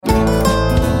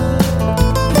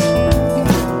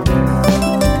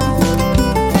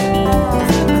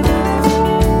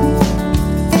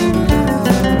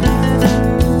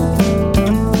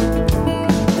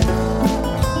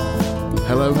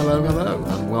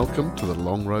welcome to the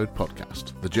Long Road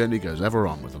Podcast. The journey goes ever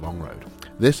on with the Long Road.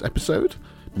 This episode,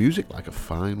 music like a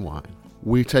fine wine.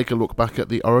 We take a look back at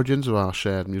the origins of our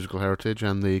shared musical heritage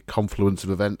and the confluence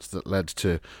of events that led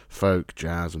to folk,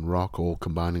 jazz and rock all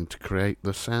combining to create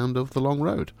the sound of the Long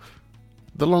Road.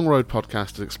 The Long Road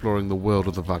Podcast is exploring the world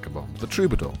of the vagabond, the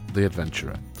troubadour, the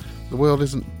adventurer. The world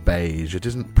isn't beige, it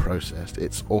isn't processed,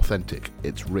 it's authentic,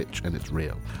 it's rich and it's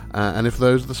real. And if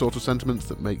those are the sort of sentiments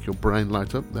that make your brain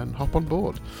light up, then hop on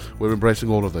board. We're embracing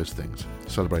all of those things,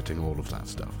 celebrating all of that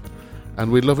stuff.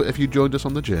 And we'd love it if you joined us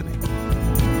on the journey.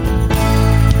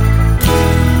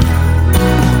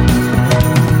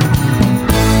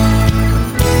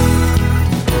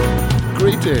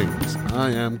 Greetings!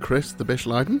 I am Chris the Bish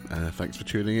Leiden. Thanks for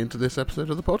tuning in to this episode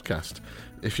of the podcast.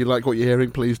 If you like what you're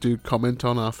hearing, please do comment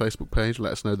on our Facebook page.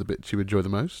 Let us know the bits you enjoy the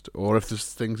most. Or if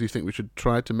there's things you think we should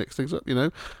try to mix things up,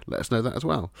 let us know that as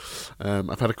well.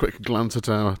 I've had a quick glance at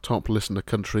our top listener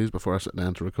countries before I sat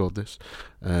down to record this.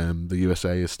 The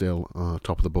USA is still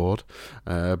top of the board.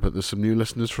 But there's some new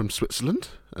listeners from Switzerland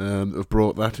that have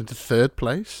brought that into third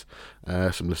place.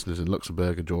 Some listeners in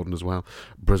Luxembourg and Jordan as well.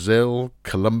 Brazil,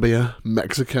 Colombia,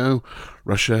 Mexico,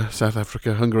 Russia, South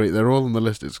Africa, Hungary, they're all on the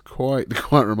list. It's quite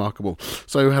remarkable.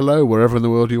 So hello, wherever in the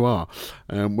world you are.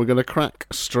 We're going to crack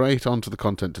straight onto the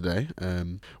content today.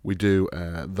 We do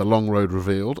The Long Road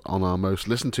Revealed on our most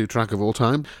listened to track of all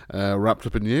time, Wrapped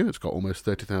Up in You. It's got almost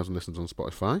 30,000 listens on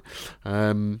Spotify.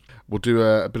 We'll do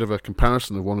a bit of a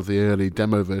comparison of one of the early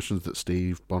demo versions that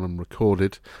Steve Bonham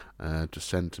recorded to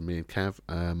send to me and Kev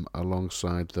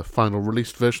alongside the final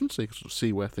released version, so you can sort of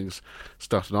see where things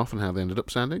started off and how they ended up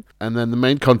sounding. And then the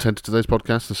main content of today's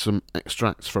podcast is some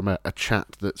extracts from a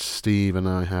chat that Steve and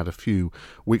I had a few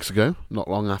weeks ago, not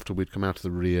long after we'd come out of the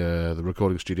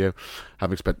recording studio,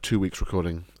 having spent 2 weeks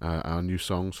recording our new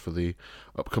songs for the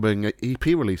upcoming EP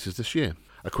releases this year.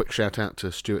 A quick shout out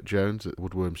to Stuart Jones at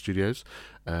Woodworm Studios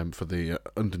for the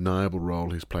undeniable role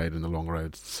he's played in the Long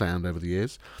Road sound over the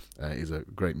years. He's a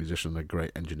great musician and a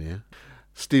great engineer.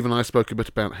 Steve and I spoke a bit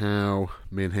about how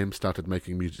me and him started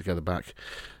making music together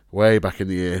way back in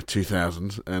the year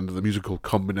 2000, and the musical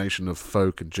combination of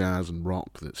folk and jazz and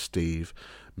rock that Steve,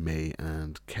 me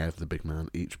and Kev the big man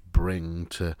each bring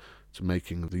to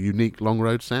making the unique Long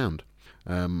Road sound.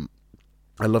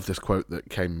 I love this quote that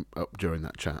came up during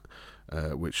that chat,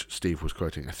 which Steve was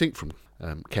quoting, I think from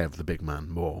Kev the big man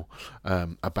more,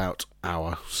 about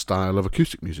our style of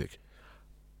acoustic music.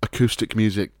 Acoustic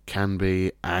music can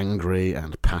be angry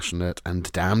and passionate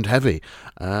and damned heavy,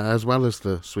 as well as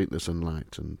the sweetness and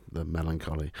light and the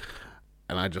melancholy.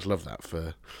 And I just love that.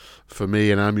 For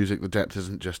me in our music, the depth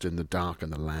isn't just in the dark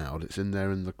and the loud, it's in there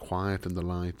in the quiet and the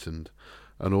light and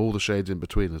all the shades in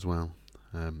between as well.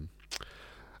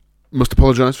 Must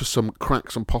apologise for some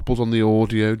cracks and popples on the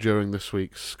audio during this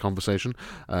week's conversation.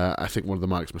 I think one of the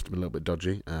mics must have been a little bit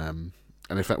dodgy.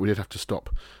 And in fact, we did have to stop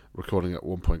recording at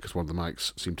one point because one of the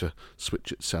mics seemed to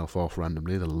switch itself off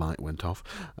randomly. The light went off.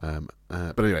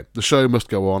 But anyway, the show must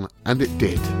go on, and it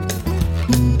did.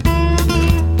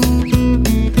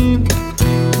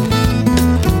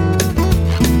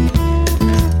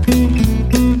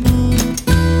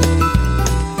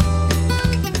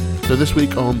 So this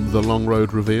week on The Long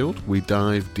Road Revealed, we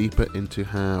dive deeper into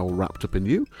how Wrapped Up in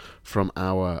You, from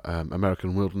our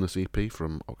American Wilderness EP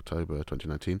from October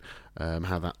 2019,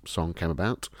 how that song came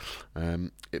about.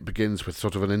 It begins with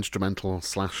sort of an instrumental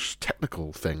 /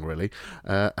 technical thing, really,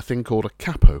 a thing called a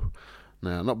capo.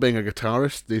 Now, not being a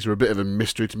guitarist, these are a bit of a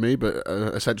mystery to me, but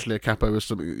essentially a capo is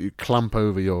something that you clamp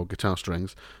over your guitar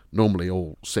strings, normally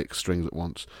all 6 strings at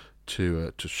once,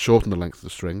 to shorten the length of the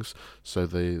strings so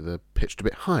they're pitched a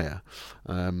bit higher.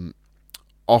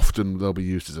 Often they'll be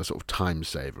used as a sort of time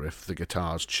saver if the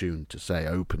guitar's tuned to, say,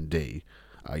 open D,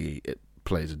 i.e. it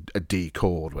plays a D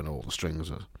chord when all the strings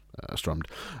are strummed.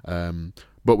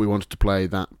 But we wanted to play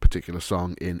that particular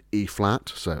song in E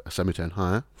flat, so a semitone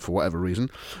higher, for whatever reason.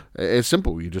 It's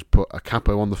simple, you just put a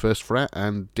capo on the first fret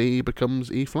and D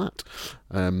becomes E flat.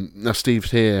 Now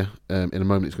Steve's here, in a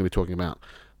moment he's going to be talking about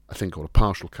a thing called a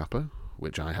partial capo,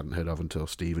 which I hadn't heard of until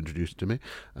Steve introduced it to me,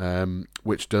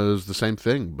 which does the same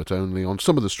thing, but only on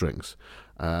some of the strings.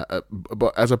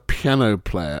 But as a piano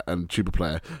player and tuba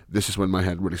player, this is when my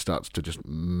head really starts to just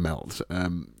melt.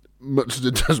 Much as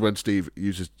it does when Steve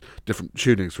uses different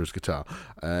tunings for his guitar.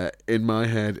 In my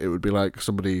head, it would be like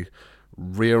somebody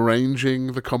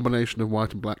rearranging the combination of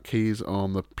white and black keys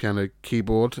on the piano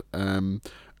keyboard,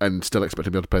 and still expect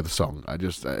to be able to play the song. It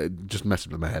just messes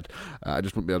with my head. I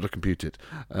just wouldn't be able to compute it.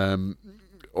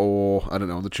 Or, I don't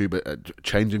know, on the tuba,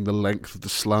 changing the length of the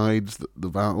slides that the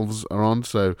valves are on.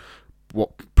 So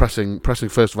pressing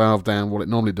first valve down, what it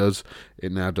normally does,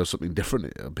 it now does something different.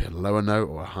 It'll be a lower note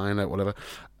or a higher note, whatever.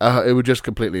 It would just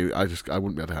completely, I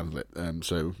wouldn't be able to handle it.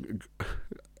 So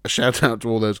a shout out to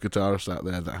all those guitarists out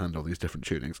there that handle these different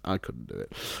tunings. I couldn't do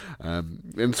it.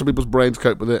 And some people's brains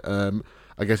cope with it.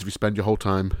 I guess if you spend your whole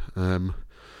time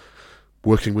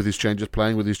working with these changes,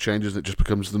 playing with these changes, it just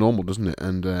becomes the normal, doesn't it?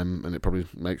 And it probably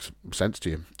makes sense to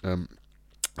you.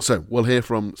 So we'll hear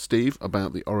from Steve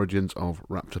about the origins of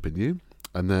Wrapped Up in You,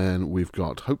 and then we've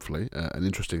got, hopefully, an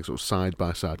interesting sort of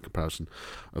side-by-side comparison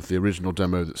of the original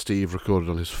demo that Steve recorded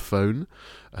on his phone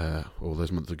all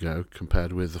those months ago,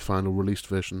 compared with the final released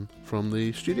version from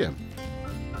the studio.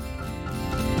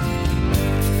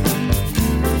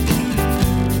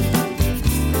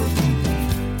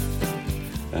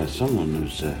 Someone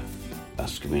was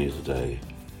asking me the other day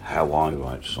how I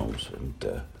write songs,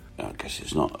 and I guess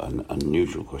it's not an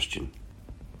unusual question.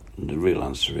 And the real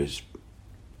answer is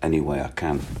any way I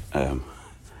can.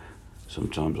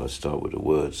 Sometimes I start with a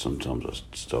word, sometimes I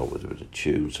start with a bit of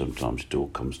tune, sometimes it all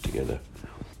comes together.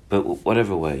 But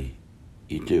whatever way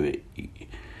you do it,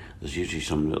 there's usually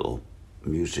some little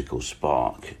musical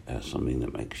spark, something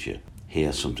that makes you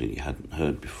hear something you hadn't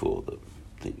heard before, that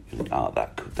think,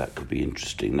 that could be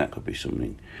interesting, that could be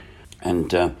something.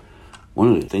 And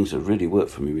one of the things that really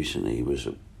worked for me recently was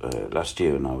last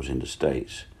year when I was in the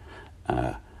States,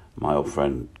 my old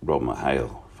friend Rob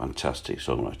McHale, fantastic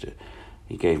songwriter,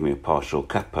 he gave me a partial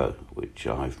capo, which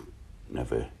I've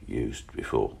never used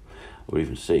before or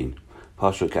even seen.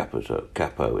 Partial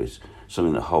capo is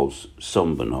something that holds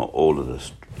some but not all of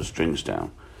the strings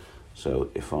down.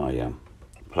 So if I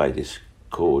play this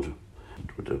chord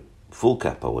with a full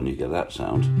capo, and you get that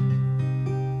sound,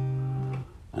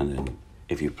 and then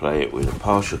if you play it with a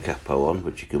partial capo on,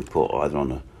 which you can put either on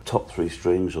the top 3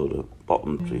 strings or the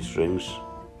bottom 3 strings,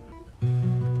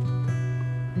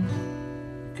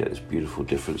 get this beautiful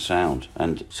different sound.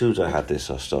 And as soon as I had this,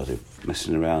 I started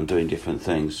messing around, doing different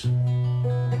things.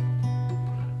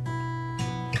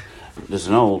 There's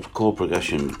an old chord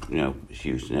progression, it's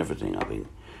used in everything. I think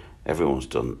everyone's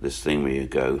done this thing where you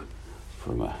go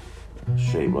from a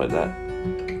shape like that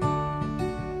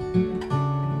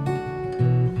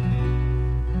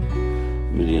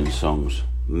million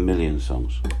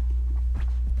songs,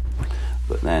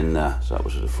 but then so that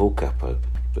was at a full capo,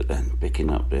 but then picking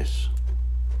up this,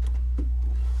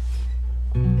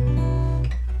 I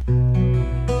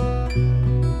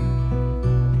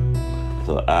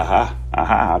thought aha,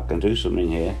 I can do something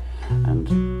here,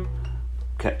 and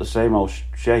kept the same old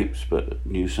shapes but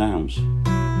new sounds.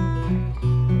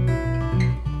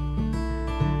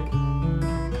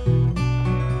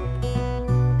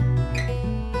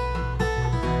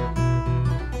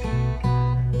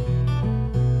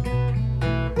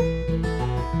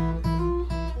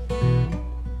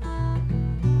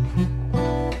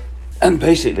 And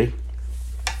basically,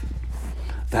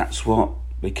 that's what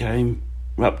became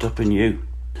Wrapped Up in You.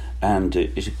 And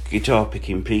it's a guitar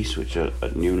picking piece which I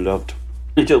knew and loved.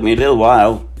 It took me a little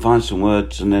while to find some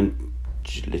words, and then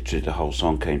literally the whole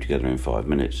song came together in 5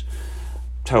 minutes.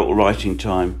 Total writing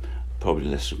time, probably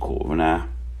less than a quarter of an hour.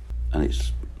 And it's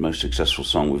the most successful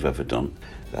song we've ever done.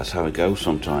 That's how it goes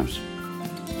sometimes.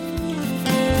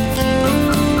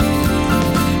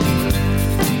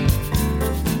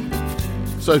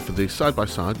 So for the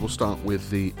side-by-side, we'll start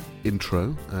with the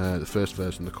intro, the first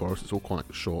verse and the chorus. It's all quite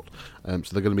short, so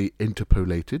they're going to be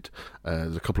interpolated.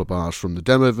 There's a couple of bars from the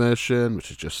demo version,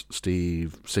 which is just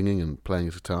Steve singing and playing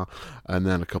his guitar, and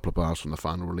then a couple of bars from the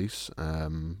final release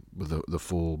with the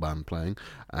full band playing,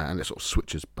 and it sort of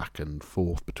switches back and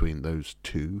forth between those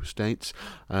two states.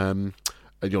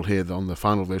 And you'll hear that on the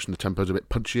final version the tempo's a bit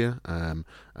punchier, and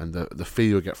the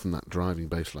feel you get from that driving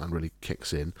bass line really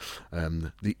kicks in.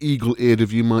 The eagle-eared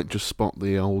of you might just spot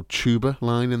the old tuba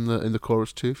line in the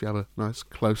chorus too, if you have a nice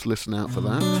close listen out for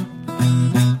that.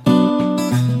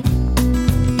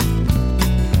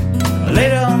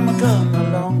 Later on my gun, a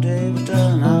long day was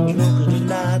done. I was looking to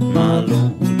light my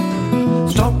load.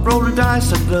 Stop rolling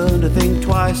dice, I've learned to think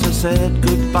twice. I said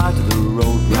goodbye to the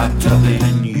road. Wrapped up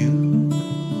in you,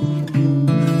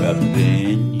 wrapped up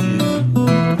in you,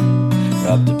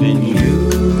 wrapped up in you,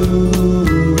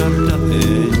 wrapped up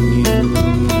in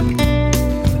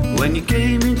you. When you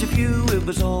came into view, it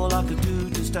was all I could do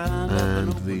to stand up.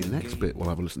 And the next bit we'll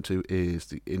have a listen to is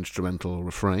the instrumental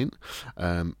refrain.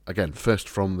 Again, first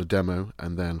from the demo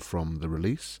and then from the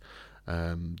release.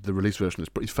 The release version is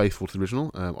pretty faithful to the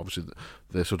original. Obviously,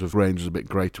 the sort of range is a bit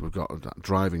greater. We've got that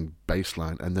driving bass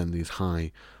line and then these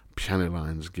high piano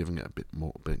lines giving it a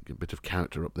bit of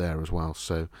character up there as well.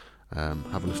 So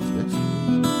have a listen to this.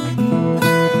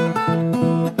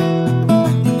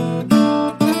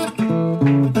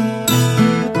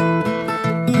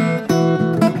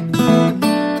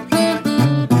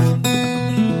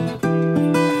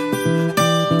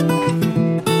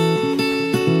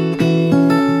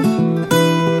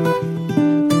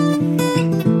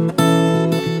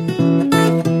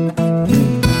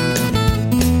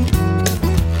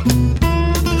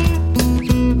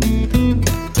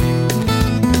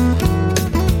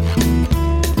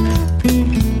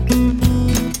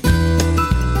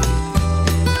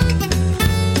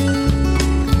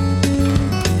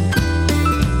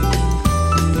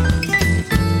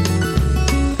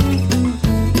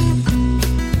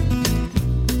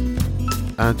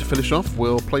 And to finish off,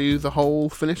 we'll play you the whole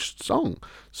finished song.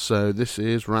 So this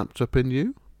is Wrapped Up in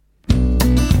You. I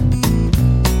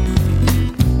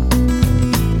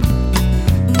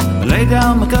laid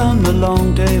down my gun, the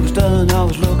long day was done. I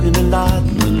was looking to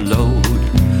lighten the load.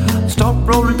 Stopped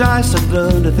rolling dice, I've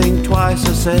learned to think twice.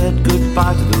 I said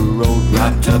goodbye to the road.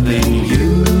 Wrapped up in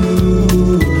you,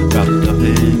 wrapped up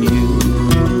in you,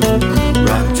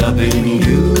 wrapped up in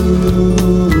you,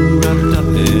 wrapped up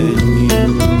in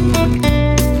you.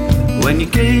 When you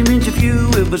came into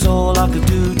view, it was all I could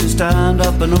do to stand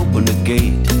up and open the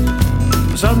gate.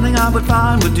 Something I would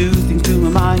find would do things to my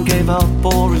mind. Gave up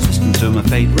all resistance to my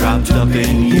fate. Wrapped up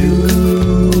in you,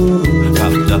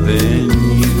 wrapped up in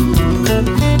you,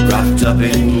 wrapped up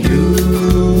in you,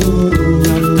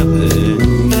 wrapped up in you.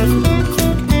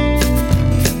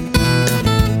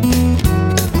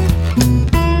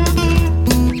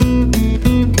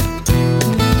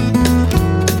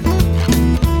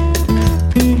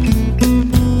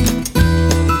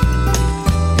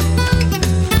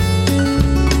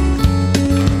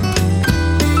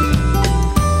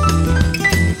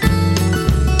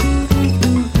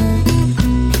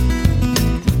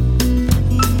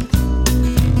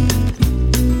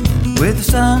 With the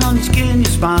sun on your skin, you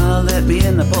smile at me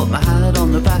and I put my hat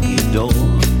on the back of your door.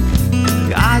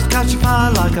 Your eyes catch a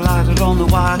fire like a lighter on the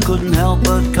wire. Couldn't help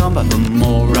but come back for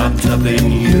more. Wrapped up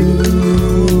in you,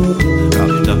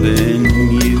 wrapped up in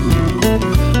you,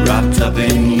 wrapped up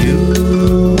in you,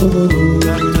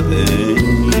 wrapped up in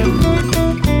you.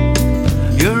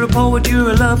 You're a poet, you're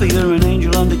a lover, you're an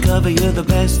angel undercover. You're the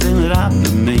best thing that happened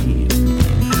to me.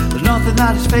 Nothing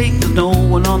that is fake, there's no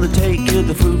one on the take. You're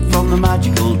the fruit from the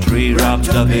magical tree. Wrapped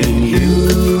up in you,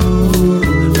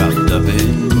 wrapped up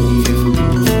in you,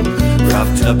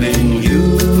 wrapped up in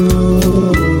you,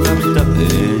 wrapped up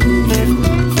in you.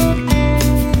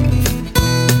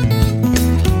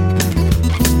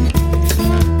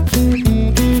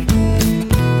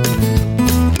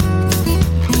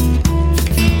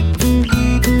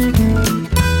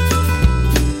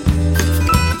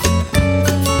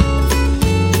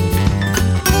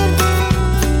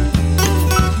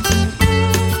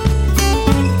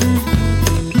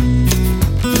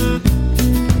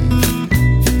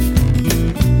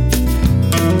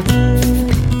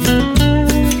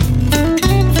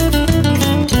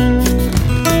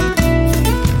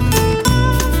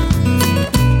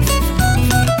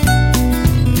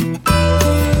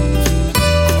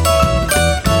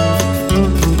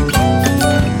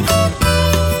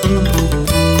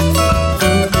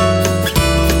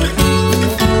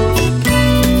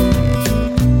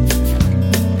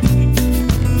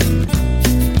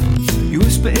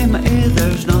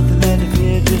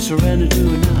 Surrender to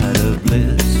a night of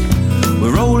bliss.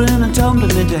 We're rolling and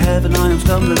tumbling into heaven. I am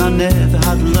stumbling. I never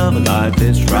had a lover like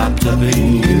this. Wrapped up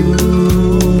in you,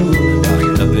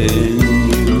 wrapped up in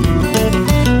you,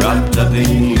 wrapped up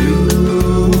in you,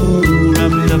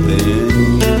 wrapped up in you,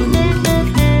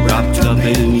 wrapped up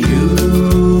in you,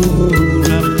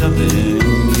 wrapped up in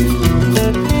you,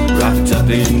 wrapped up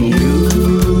in you,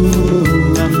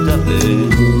 wrapped up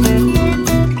in you.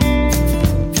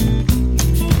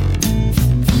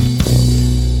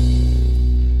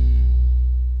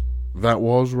 That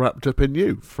was Wrapped Up in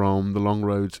You from the Long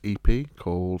Roads EP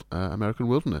called American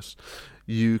Wilderness.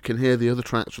 You can hear the other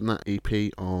tracks from that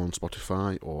EP on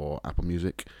Spotify or Apple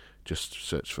Music. Just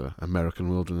search for American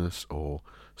Wilderness or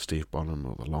Steve Bonham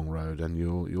or The Long Road and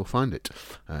you'll find it.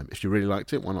 If you really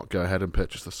liked it, why not go ahead and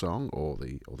purchase the song or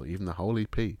even the whole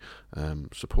EP.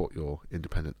 Support your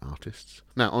independent artists.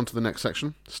 Now on to the next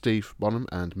section. Steve Bonham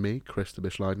and me, Chris the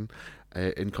Bish Lydon,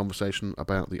 in conversation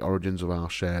about the origins of our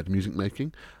shared music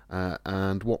making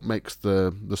and what makes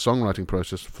the songwriting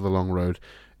process for The Long Road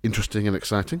interesting and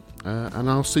exciting. And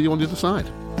I'll see you on the other side.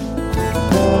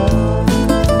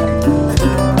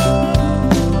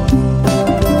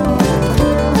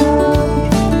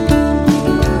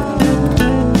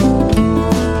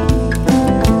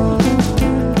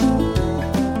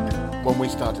 When we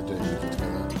started doing music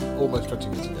together, almost 20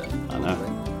 years ago. I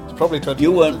know. It's probably 20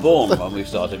 You years weren't ago. born when we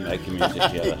started making music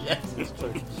together. Yes, it's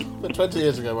true. But 20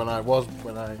 years ago we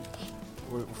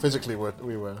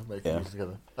were making music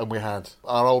together. And we had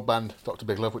our old band, Dr.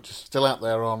 Big Love, which is still out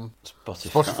there on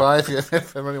Spotify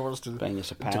if anyone wants to paying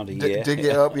us £1 a year. Dig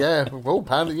it up, yeah. Oh,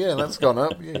 £1 a year, that's gone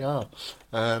up. Yeah.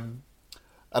 And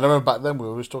I remember back then we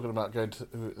were always talking about going to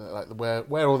like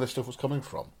where all this stuff was coming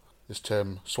from. This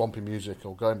term swampy music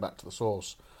or going back to the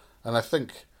source. And I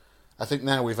think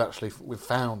now we've actually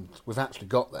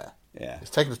got there. Yeah. It's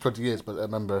taken us 20 years, but I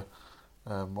remember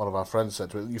one of our friends said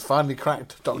to me, "You finally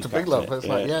cracked Dr. Big Love." It's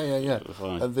like, yeah.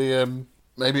 And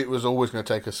maybe it was always going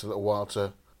to take us a little while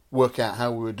to work out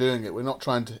how we were doing it. We're not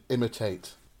trying to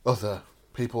imitate other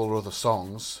people or other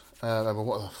songs. I remember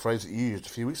what the phrase that you used a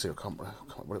few weeks ago. I can't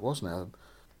remember what it was now.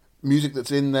 Music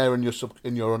that's in there in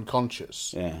your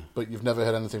unconscious, but you've never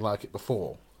heard anything like it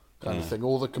before, kind of thing.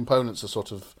 All the components are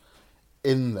sort of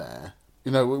in there.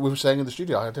 You know, we were saying in the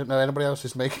studio, I don't know anybody else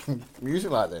is making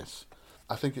music like this.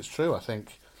 I think it's true. I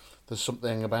think there's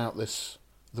something about this,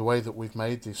 the way that we've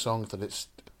made these songs, that it's,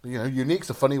 you know, unique's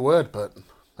a funny word, but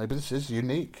maybe this is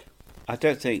unique. I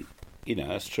don't think, you know,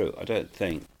 that's true. I don't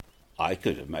think I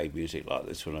could have made music like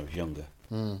this when I was younger.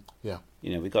 Yeah.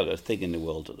 You know, we've got a thing in the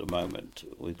world at the moment.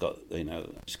 We've got, you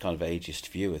know, this kind of ageist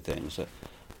view of things, that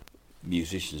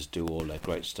musicians do all their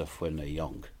great stuff when they're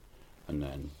young and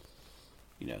then,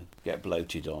 you know, get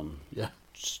bloated on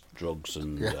drugs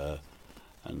and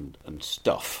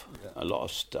stuff, a lot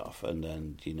of stuff, and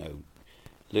then, you know,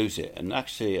 lose it. And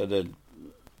actually,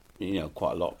 you know,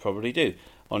 quite a lot probably do.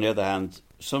 On the other hand,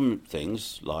 some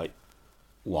things like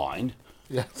wine,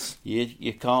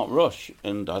 you can't rush.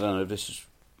 And I don't know if this is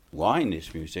wine,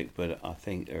 this music, but I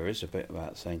think there is a bit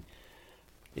about saying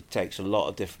it takes a lot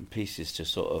of different pieces to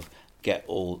sort of get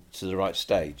all to the right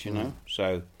stage, you know.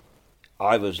 So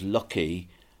I was lucky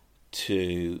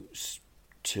to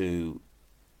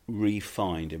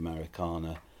re-find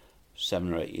Americana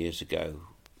 7 or 8 years ago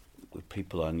with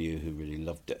people I knew who really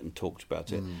loved it and talked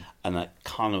about it, and that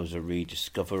kind of was a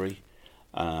rediscovery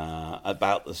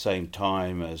about the same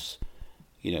time as,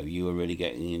 you know, you were really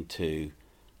getting into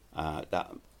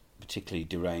that particularly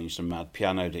deranged and mad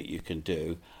piano that you can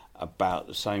do. About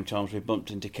the same time as we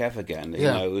bumped into Kev again, you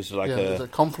know, it was like a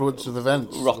confluence of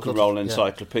events, rock and roll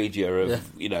encyclopedia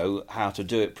of you know, how to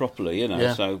do it properly, you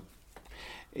know. So,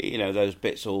 you know, those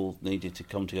bits all needed to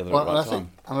come together at the right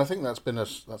time. I think that's been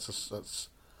that's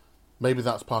maybe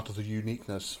that's part of the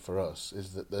uniqueness for us,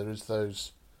 is that there's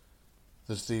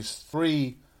these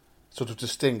three sort of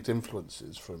distinct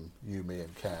influences from you, me,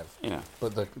 and Kev. Yeah.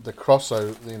 But the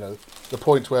crossover, you know, the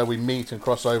point where we meet and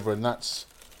cross over, and that's.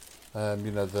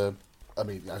 You know, I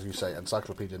mean, as you say,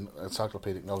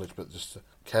 encyclopedic knowledge, but just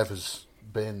Kev has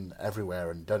been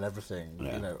everywhere and done everything,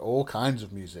 you know, all kinds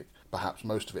of music. Perhaps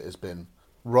most of it has been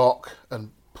rock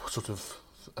and sort of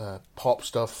pop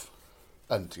stuff,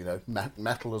 and, you know,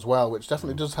 metal as well, which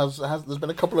definitely has there's been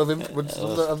a couple of influences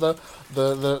of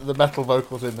the metal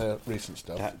vocals in the recent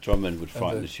stuff. That drumming would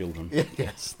frighten the children.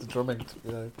 Yes, the drumming,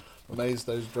 you know, amazed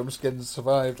those drum skins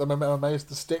survived. I'm amazed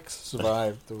the sticks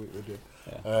survived the week we did.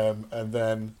 And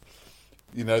then,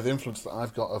 you know, the influence that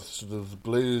I've got of sort of the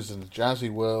blues and the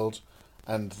jazzy world,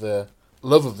 and the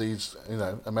love of these, you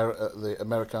know, the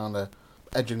Americana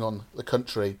edging on the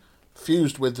country,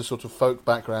 fused with the sort of folk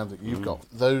background that you've got.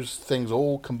 Those things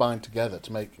all combined together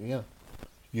to make, you know,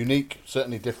 unique,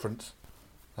 certainly different,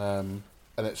 and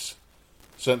it's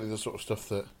certainly the sort of stuff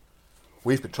that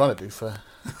we've been trying to do for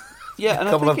and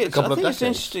a couple I think of decades. It's an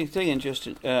interesting thing, and just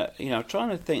you know, trying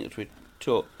to think as we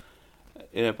talk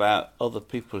about other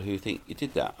people who think you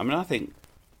did that. I mean, I think,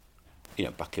 you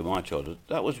know, back in my childhood,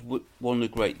 that was one of the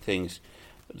great things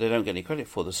they don't get any credit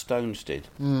for. The Stones did.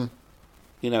 You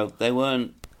know, they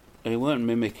weren't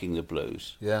mimicking the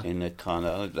blues. In the kind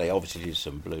of, they obviously did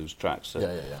some blues tracks.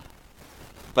 So,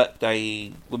 but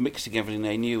they were mixing everything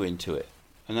they knew into it,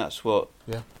 and that's what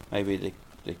maybe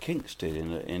the Kinks did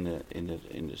in the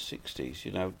 60s.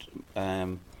 You know.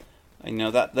 And, you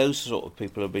know, that those sort of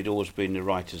people have always been the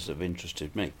writers that have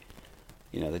interested me.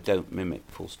 You know, they don't mimic,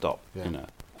 full stop, you know.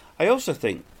 I also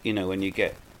think, you know, when you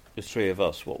get the three of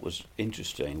us, what was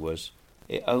interesting was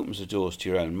it opens the doors to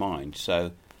your own mind.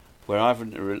 So where I've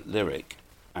written a lyric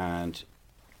and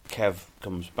Kev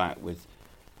comes back with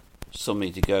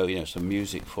something to go, you know, some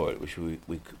music for it, which we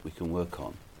can work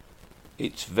on,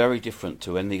 it's very different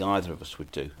to anything either of us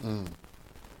would do.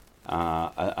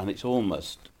 And it's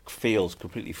almost feels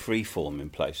completely freeform in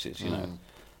places, you know.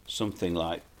 Something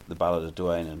like the Ballad of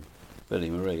Duane and Billy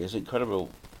Marie is incredible.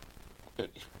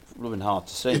 It's really hard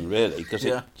to sing, really, because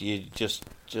you just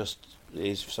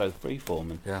is so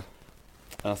freeform. And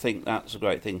I think that's a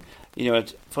great thing. You know,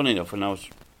 funny enough, when I was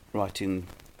writing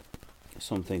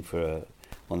something for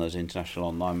one of those international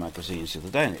online magazines the other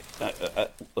day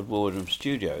at Warden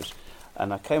Studios,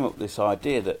 and I came up with this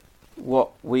idea that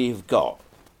what we've got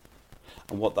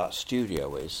and what that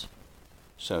studio is,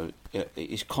 so it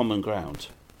is common ground.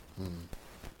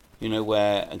 You know,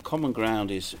 and common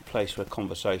ground is a place where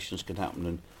conversations can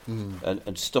happen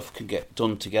and stuff can get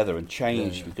done together and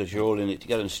changed because you're all in it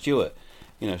together. And Stuart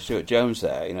Jones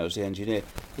there, you know, as the engineer,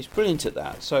 he's brilliant at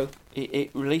that. So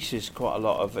it releases quite a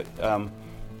lot of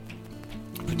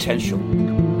potential.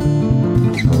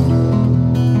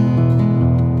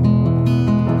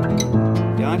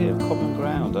 The idea of common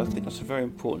ground. I think that's a very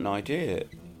important idea.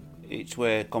 It's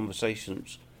where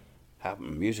conversations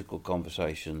happen, musical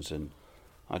conversations and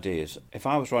ideas. If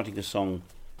I was writing a song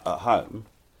at home,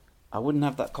 I wouldn't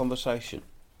have that conversation.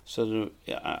 So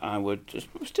I would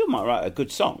still might write a good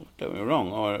song, don't get me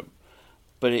wrong,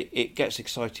 but it gets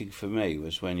exciting for me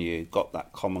was when you got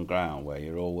that common ground where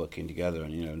you're all working together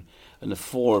and and the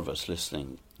four of us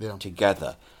listening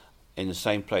together in the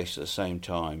same place at the same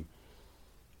time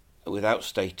without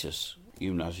status.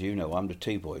 As you know, I'm the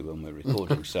T-boy when we're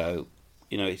recording, so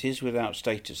it is without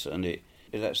status, and it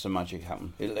lets the magic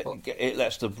happen. It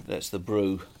lets the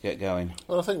brew get going.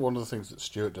 Well, I think one of the things that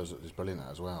Stuart does that is brilliant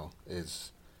at as well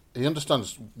is he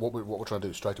understands what we're trying to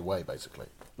do straight away. Basically,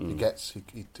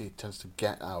 he tends to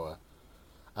get our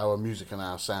music and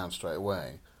our sound straight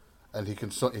away, and he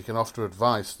can offer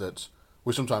advice that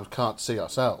we sometimes can't see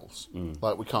ourselves.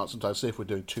 Like we can't sometimes see if we're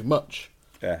doing too much.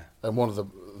 Yeah. And one of the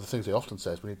things he often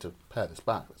says, we need to pare this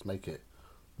back. Let's make it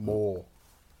more,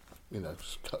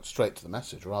 cut straight to the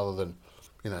message rather than,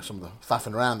 some of the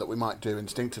faffing around that we might do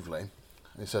instinctively. And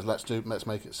he says, let's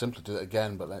make it simpler, do it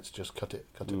again, but let's just cut it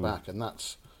back. And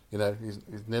that's, he's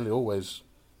nearly always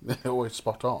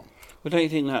spot on. Well, don't you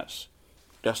think that's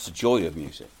the joy of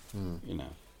music? And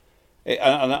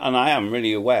I am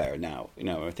really aware now, when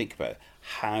I think about it,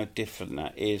 how different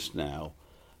that is now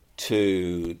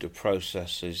to the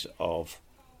processes of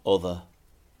other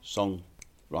song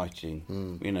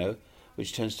writing,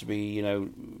 which tends to be,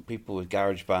 people with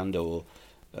GarageBand or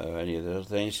any of those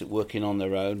things working on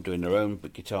their own, doing their own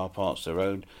guitar parts, their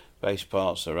own bass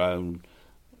parts, their own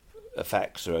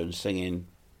effects, their own singing.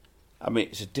 I mean,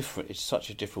 it's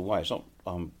such a different way. It's not,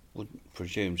 I wouldn't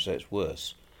presume to say it's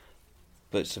worse,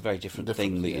 but it's a very different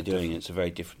thing that you're doing. It's a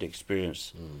very different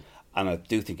experience, and I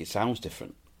do think it sounds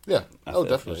different. Yeah.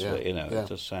 Definitely. It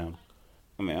does sound.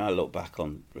 I mean, I look back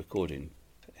on recording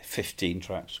 15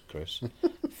 tracks, Chris,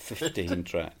 15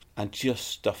 tracks, and just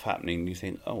stuff happening. You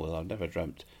think, oh well, I've never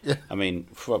dreamt. Yeah. I mean,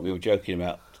 we were joking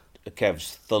about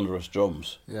Kev's thunderous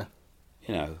drums. Yeah.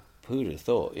 Who'd have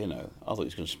thought? I thought he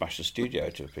was going to smash the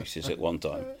studio to pieces at one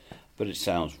time, but it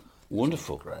sounds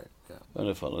wonderful. Great. Yeah.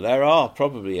 Wonderful. There are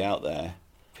probably out there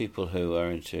people who are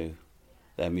into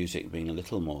their music being a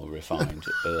little more refined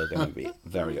are going to be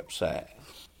very upset.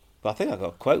 But I think I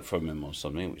got a quote from him or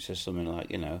something which says something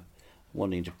like,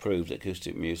 wanting to prove that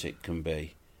acoustic music can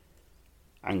be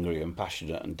angry and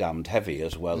passionate and damned heavy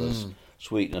as well as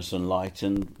sweetness and light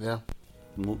and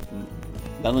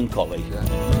melancholy.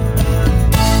 Yeah.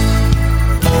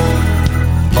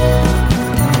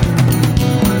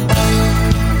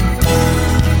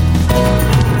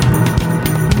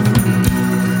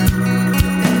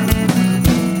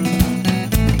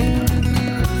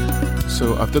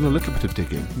 So I've done a little bit of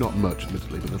digging, not much,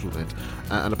 admittedly, but a little bit,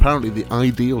 and apparently the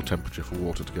ideal temperature for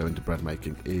water to go into bread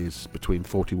making is between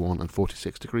 41 and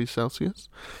 46 degrees Celsius.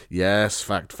 Yes,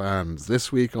 fact fans,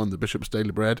 this week on the Bishop's Daily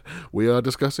Bread, we are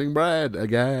discussing bread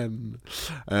again.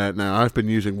 Now, I've been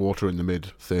using water in the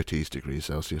mid-30s degrees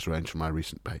Celsius range for my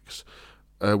recent bakes,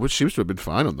 which seems to have been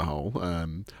fine on the whole,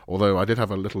 although I did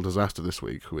have a little disaster this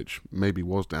week, which maybe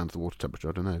was down to the water temperature,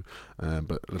 I don't know,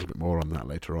 but a little bit more on that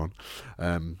later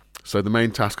on. So the main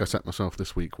task I set myself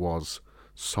this week was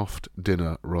soft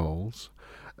dinner rolls.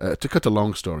 To cut a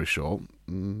long story short,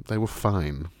 they were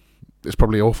fine. It's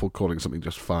probably awful calling something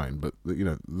just fine, but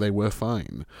they were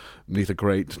fine. Neither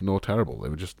great nor terrible. They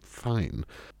were just fine.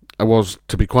 I was,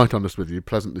 to be quite honest with you,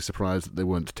 pleasantly surprised that they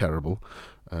weren't terrible.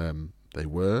 They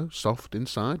were soft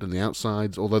inside, and the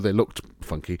outsides, although they looked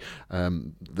funky,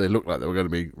 they looked like they were going to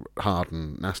be hard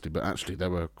and nasty, but actually they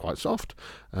were quite soft,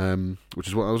 which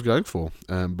is what I was going for.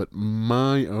 But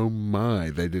my, oh my,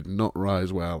 they did not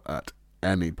rise well at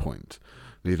any point,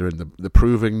 neither in the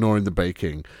proving nor in the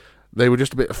baking. They were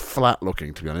just a bit flat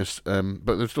looking, to be honest, but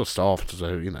they're still soft,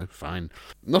 so, fine.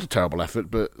 Not a terrible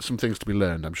effort, but some things to be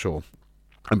learned, I'm sure.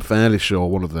 I'm fairly sure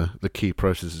one of the key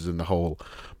processes in the whole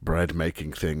bread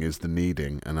making thing is the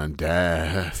kneading, and I'm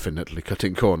definitely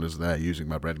cutting corners there using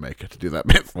my bread maker to do that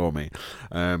bit for me.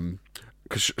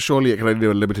 Because surely it can only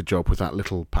do a limited job with that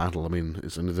little paddle. I mean,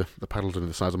 the paddle's only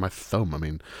the size of my thumb. I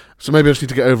mean, so maybe I just need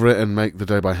to get over it and make the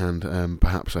dough by hand.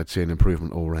 Perhaps I'd see an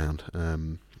improvement all round.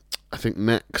 I think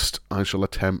next I shall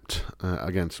attempt,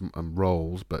 again, some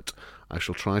rolls, but I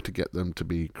shall try to get them to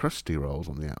be crusty rolls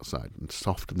on the outside and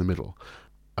soft in the middle.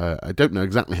 I don't know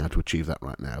exactly how to achieve that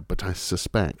right now, but I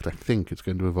think it's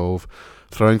going to involve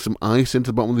throwing some ice into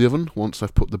the bottom of the oven once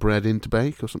I've put the bread in to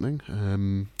bake or something.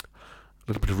 A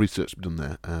little bit of research to be done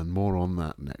there, and more on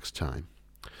that next time.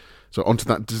 So onto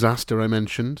that disaster I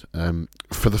mentioned.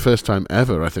 For the first time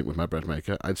ever, I think, with my bread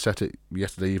maker, I'd set it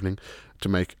yesterday evening to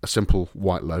make a simple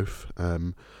white loaf.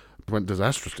 It went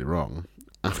disastrously wrong.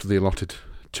 After the allotted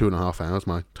 2.5 hours,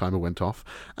 my timer went off,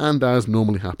 and as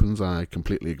normally happens, I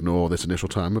completely ignore this initial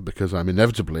timer because I'm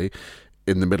inevitably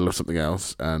in the middle of something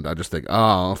else, and I just think,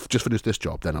 I'll just finish this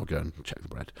job, then I'll go and check the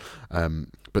bread.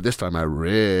 But this time I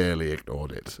really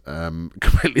ignored it.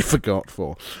 Completely forgot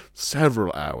for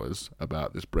several hours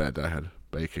about this bread I had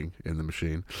baking in the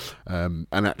machine. And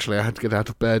actually I had to get out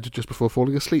of bed just before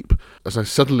falling asleep, as I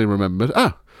suddenly remembered,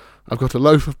 I've got a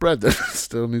loaf of bread that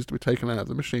still needs to be taken out of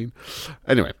the machine.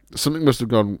 Anyway, something must have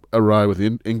gone awry with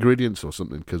the ingredients or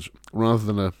something, because rather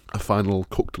than a final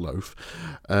cooked loaf,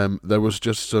 there was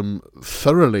just some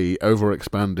thoroughly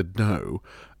overexpanded dough,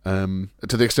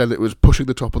 to the extent that it was pushing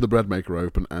the top of the bread maker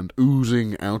open and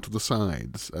oozing out of the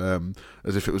sides,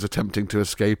 as if it was attempting to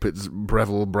escape its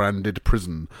Breville-branded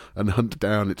prison and hunt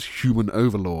down its human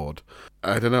overlord.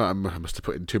 I don't know, I must have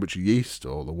put in too much yeast,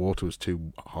 or the water was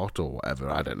too hot, or whatever,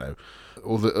 I don't know.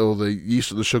 Or the yeast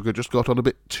and the sugar just got on a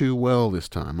bit too well this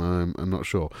time, I'm not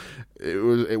sure.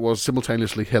 It was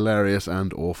simultaneously hilarious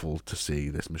and awful to see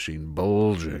this machine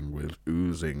bulging with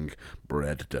oozing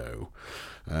bread dough.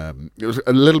 It was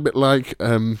a little bit like,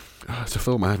 it's a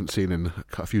film I haven't seen in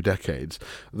a few decades,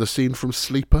 the scene from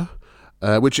Sleeper,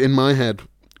 which in my head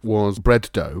was bread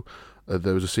dough.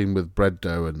 There was a scene with bread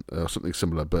dough and something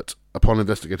similar, but upon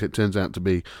investigating, it turns out to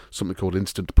be something called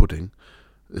instant pudding.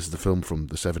 This is the film from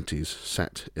the 70s,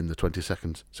 set in the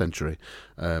 22nd century.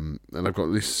 And I've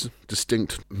got these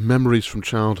distinct memories from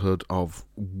childhood of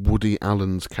Woody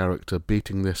Allen's character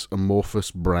beating this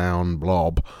amorphous brown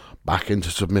blob back into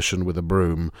submission with a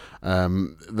broom.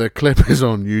 The clip is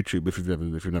on YouTube if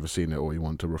you've never seen it or you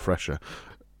want a refresher.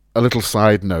 A little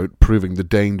side note proving the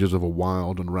dangers of a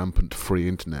wild and rampant free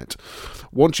internet.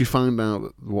 Once you find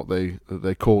out what they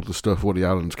called the stuff Woody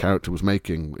Allen's character was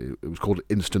making, it was called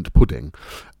instant pudding,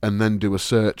 and then do a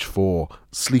search for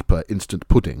Sleeper instant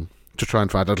pudding to try and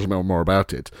find out a little bit more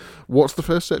about it. What's the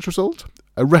first search result?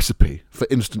 A recipe for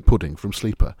instant pudding from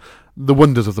Sleeper. The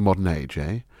wonders of the modern age,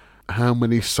 eh? How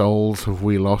many souls have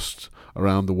we lost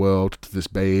around the world to this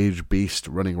beige beast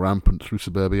running rampant through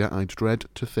suburbia? I dread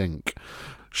to think.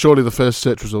 Surely the first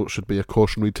search result should be a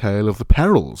cautionary tale of the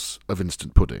perils of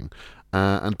instant pudding,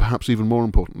 and perhaps even more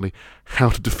importantly, how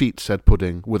to defeat said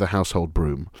pudding with a household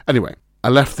broom. Anyway, I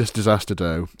left this disaster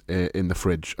dough in the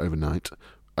fridge overnight.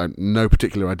 No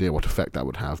particular idea what effect that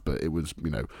would have, but it was,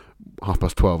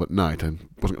 12:30 at night. I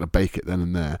wasn't going to bake it then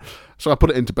and there. So I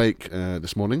put it into bake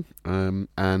this morning,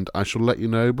 and I shall let you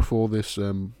know before this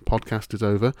podcast is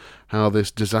over how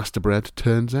this disaster bread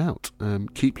turns out.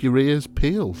 Keep your ears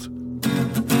peeled.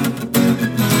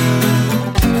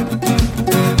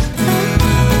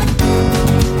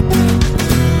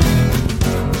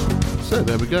 So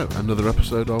there we go, another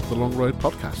episode of the Long Road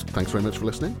Podcast. Thanks very much for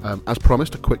listening. As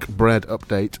promised, a quick bread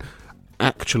update.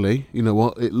 Actually, you know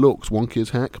what? It looks wonky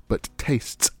as heck, but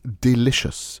tastes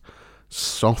delicious.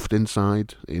 Soft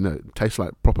inside, tastes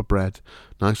like proper bread.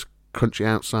 Nice crunchy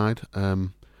outside.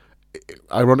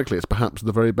 Ironically, it's perhaps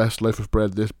the very best loaf of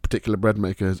bread this particular bread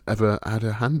maker has ever had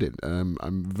a hand in.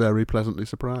 I'm very pleasantly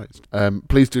surprised.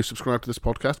 Please do subscribe to this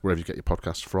podcast wherever you get your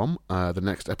podcasts from. The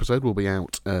next episode will be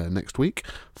out next week,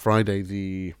 Friday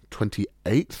the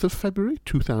 28th of February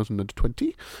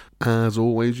 2020. As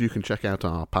always, you can check out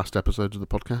our past episodes of the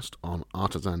podcast on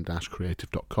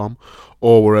artisan-creative.com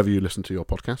or wherever you listen to your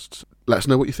podcasts. Let us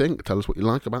know what you think. Tell us what you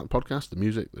like about the podcast, the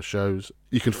music, the shows.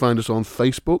 You can find us on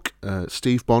Facebook,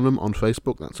 Steve Bonham on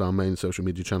Facebook. That's our main social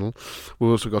media channel.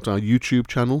 We've also got our YouTube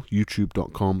channel,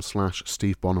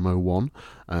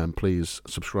 youtube.com/SteveBonham01. Please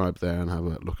subscribe there and have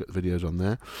a look at the videos on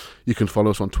there. You can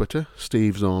follow us on Twitter.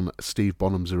 Steve's on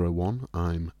SteveBonham01.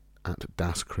 I'm at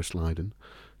Das Chris Lydon.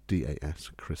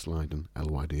 DAS, Chris Lydon,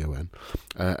 LYDON.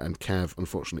 And Kev,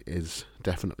 unfortunately, is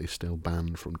definitely still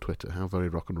banned from Twitter. How very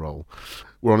rock and roll.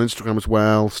 We're on Instagram as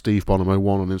well, Steve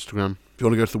Bonham01 on Instagram. If you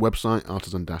want to go to the website,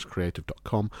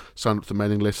 artisan-creative.com, sign up to the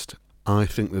mailing list. I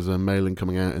think there's a mailing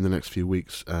coming out in the next few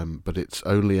weeks, but it's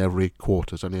only every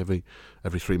quarter, it's only every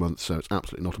 3 months, so it's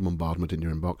absolutely not a bombardment in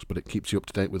your inbox, but it keeps you up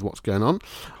to date with what's going on.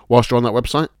 Whilst you're on that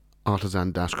website,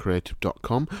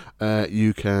 artisan-creative.com,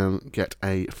 you can get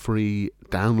a free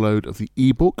download of the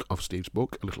ebook of Steve's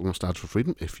book, A Little Nostalgia for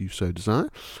Freedom, if you so desire.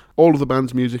 All of the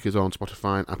band's music is on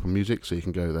Spotify and Apple Music, so you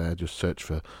can go there, just search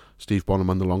for Steve Bonham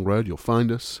on the Long Road, you'll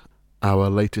find us.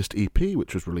 Our latest EP,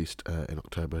 which was released in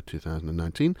October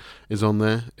 2019, is on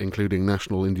there, including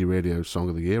National Indie Radio Song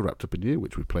of the Year, Wrapped Up in You,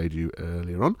 which we played you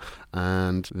earlier on,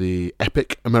 and the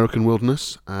epic American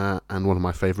Wilderness, and one of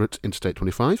my favourites, Interstate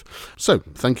 25. So,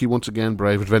 thank you once again,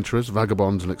 brave adventurers,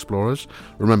 vagabonds and explorers.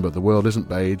 Remember, the world isn't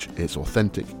beige, it's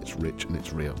authentic, it's rich and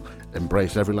it's real.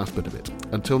 Embrace every last bit of it.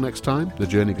 Until next time, the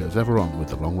journey goes ever on with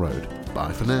the long road.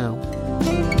 Bye for now.